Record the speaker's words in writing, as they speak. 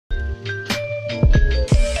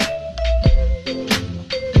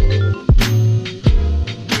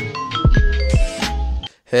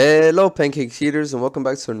Hello pancake eaters and welcome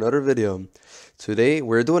back to another video. Today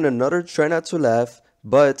we're doing another try not to laugh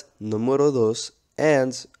but numero dos,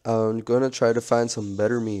 and I'm gonna try to find some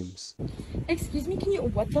better memes. Excuse me, can you,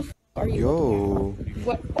 what the f are you Yo.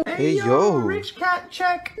 What? Hey yo. Rich cat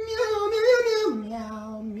check. Meow meow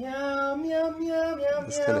meow meow meow meow meow.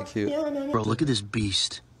 That's kinda cute. Bro, look at this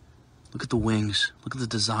beast. Look at the wings. Look at the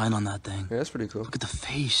design on that thing. Yeah, that's pretty cool. Look at the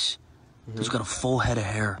face. He's got a full head of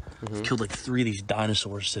hair. Killed like 3 of these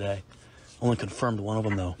dinosaurs today. Only confirmed one of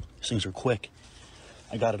them though. These things are quick.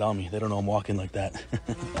 I got it on me. They don't know I'm walking like that.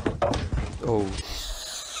 Oh.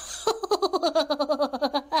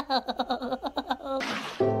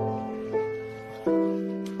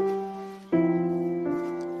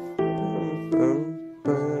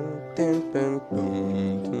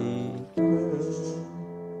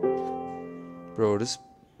 Bro, this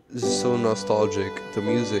is so nostalgic. The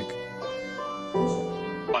music.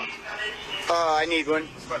 I need one.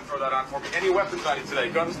 Let's go ahead and throw that on for me. Any weapons on you today?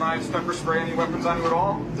 Guns, knives, pepper spray, any weapons on you at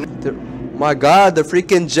all? My god, the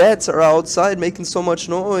freaking jets are outside making so much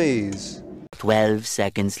noise. 12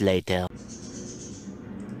 seconds later.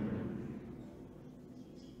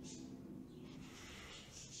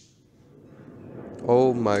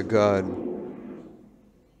 Oh my god.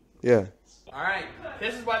 Yeah. Alright,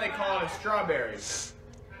 this is why they call it a strawberry.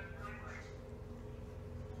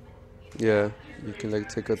 Yeah, you can like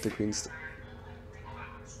take out the green stuff.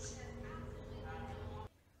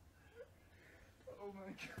 Oh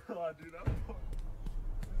my god, dude, that part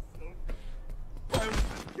is so... I would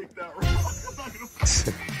just kick that rock. I'm not gonna...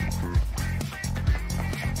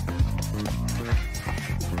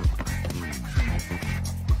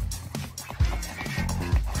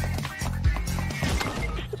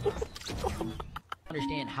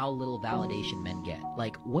 Understand how little validation men get.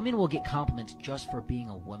 Like, women will get compliments just for being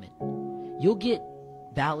a woman. You'll get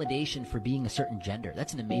validation for being a certain gender.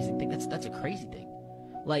 That's an amazing thing. That's a crazy thing.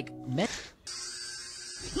 Like, men...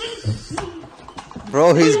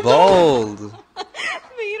 Bro, he's bald. But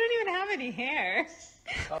you don't even have any hair.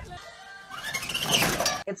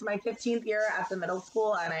 It's my 15th year at the middle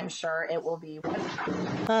school, and I'm sure it will be.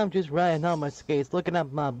 I'm just riding on my skates, looking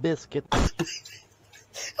at my biscuit.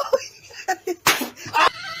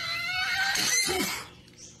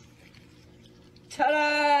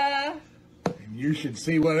 Ta-da! You should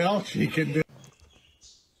see what else she can do.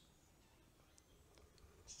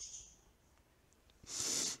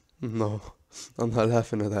 No, I'm not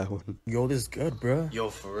laughing at that one. Yo, this is good, bro.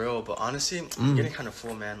 Yo, for real, but honestly, I'm getting kind of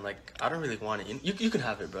full, man. Like, I don't really want it. You can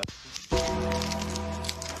have it, bro.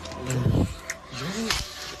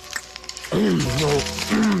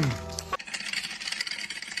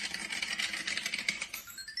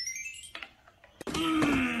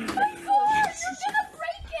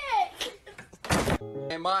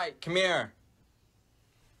 Hey, Mike, come here.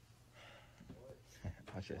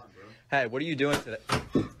 Hey, what are you doing today?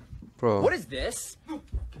 Bro. What is this?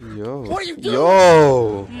 Yo. What are you doing?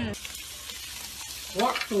 Yo.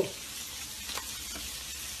 What the?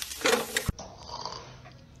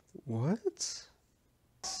 What?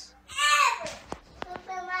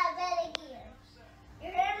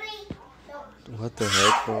 What the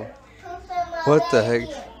heck, bro? What the heck?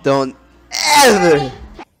 Don't ever.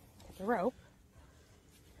 The rope.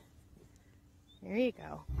 There you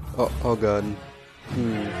go. Oh god.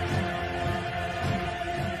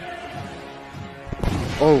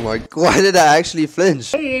 Oh my god, why did I actually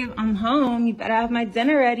flinch? Babe, I'm home. You better have my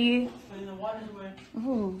dinner ready.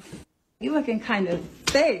 Oh, you looking kind of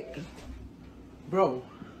thick. Bro,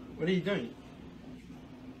 what are you doing?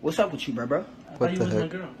 What's up with you, bro? What the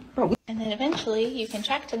heck? Bro, And then eventually you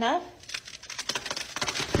contract enough,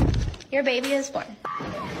 your baby is born.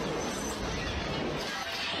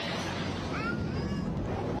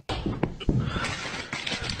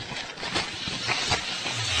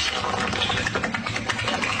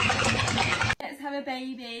 let's have a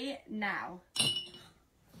baby now.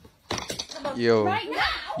 Yo. Right now?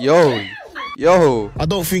 Yo. Yo. I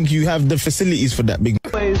don't think you have the facilities for that, big.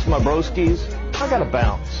 Anyways, my broskies, I gotta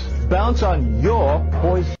bounce. Bounce on your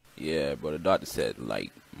boys. Yeah, bro, the doctor said,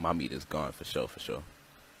 like, my meat is gone for sure, for sure.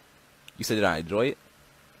 You said that I enjoy it?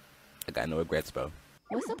 I got no regrets, bro.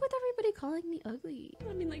 What's up with everybody calling me ugly?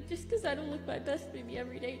 I mean, like, just because I don't look my best baby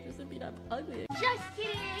every day doesn't mean I'm ugly. Just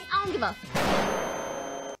kidding. I don't give a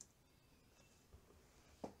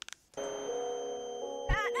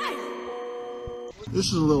This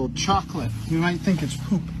is a little chocolate. You might think it's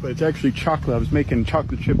poop, but it's actually chocolate. I was making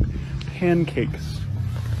chocolate chip pancakes.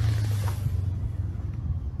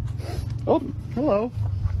 Oh, hello.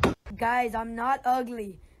 Guys, I'm not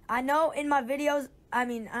ugly. I know in my videos I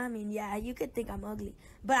mean, yeah, you could think I'm ugly.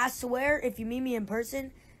 But I swear, if you meet me in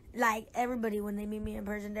person, like, everybody, when they meet me in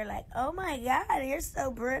person, they're like, oh my God, you're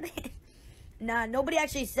so pretty. Nah, nobody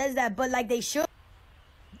actually says that, but, like, they should.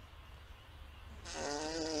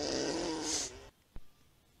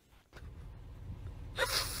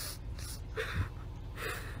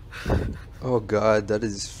 Oh God, that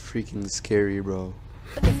is freaking scary, bro.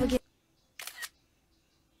 Here's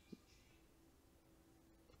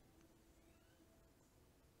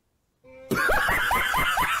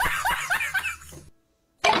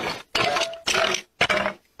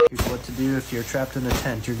what to do if you're trapped in a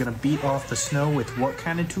tent. You're gonna beat off the snow with what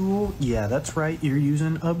kind of tool? Yeah, that's right, you're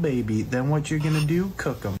using a baby. Then what you're gonna do?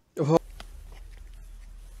 Cook them.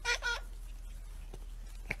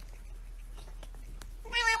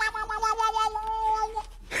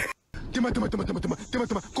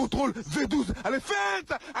 Contrôle V12, elle est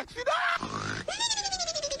faite! Accident!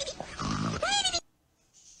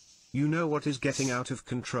 You know what is getting out of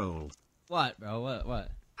control? What, bro?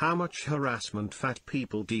 What? How much harassment fat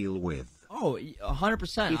people deal with. Oh,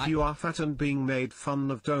 100%. If you are fat and being made fun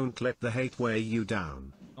of, don't let the hate weigh you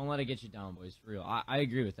down. Don't let it get you down, boys. For real. I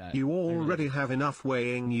agree with that. You already have enough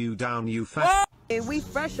weighing you down, you fat. Hey, we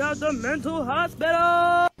fresh out the mental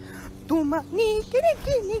hospital.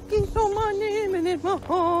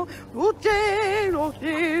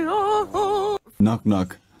 Knock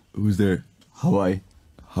knock. Who's there? Hawaii.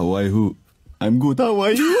 Hawaii who? I'm good. How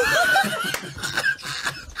are you?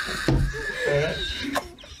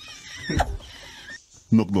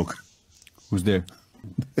 Knock knock. Who's there?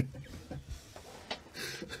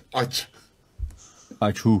 Ach.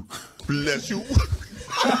 Ach who? Bless you.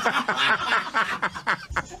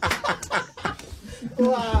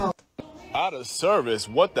 Wow. Out of service?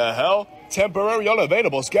 What the hell? Temporary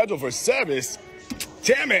unavailable, scheduled for service.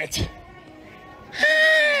 Damn it!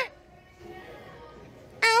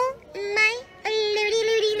 Oh my lordy,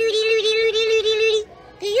 lordy, lordy, lordy, lordy, lordy, lordy.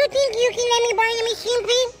 Do you think you can let me borrow your machine,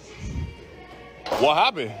 please? What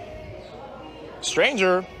happened?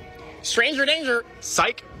 Stranger. Stranger danger.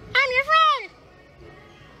 Psych. I'm your friend.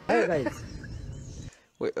 Hey guys.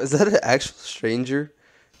 Wait, is that an actual stranger?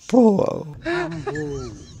 Bro.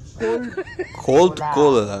 Cold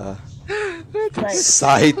cola.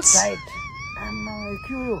 Sight. I'm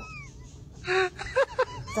curious.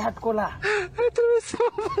 Saat cola.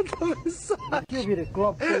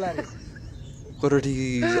 What are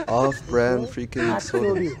these off-brand freaking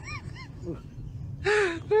sodas?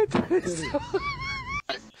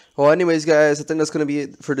 Well, anyways, guys, I think that's gonna be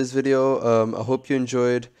it for this video. I hope you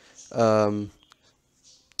enjoyed.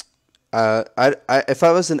 If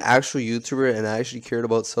I was an actual YouTuber and I actually cared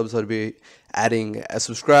about subs, I'd be adding a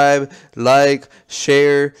subscribe, like,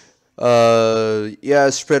 share, yeah,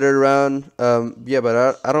 spread it around. Yeah,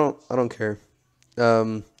 but I don't care.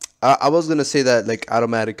 I was gonna say that like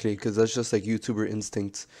automatically because that's just like YouTuber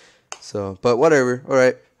instincts. So, but whatever. All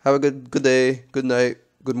right, have a good day, good night,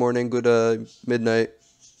 good morning, good midnight.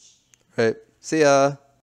 Right, see ya.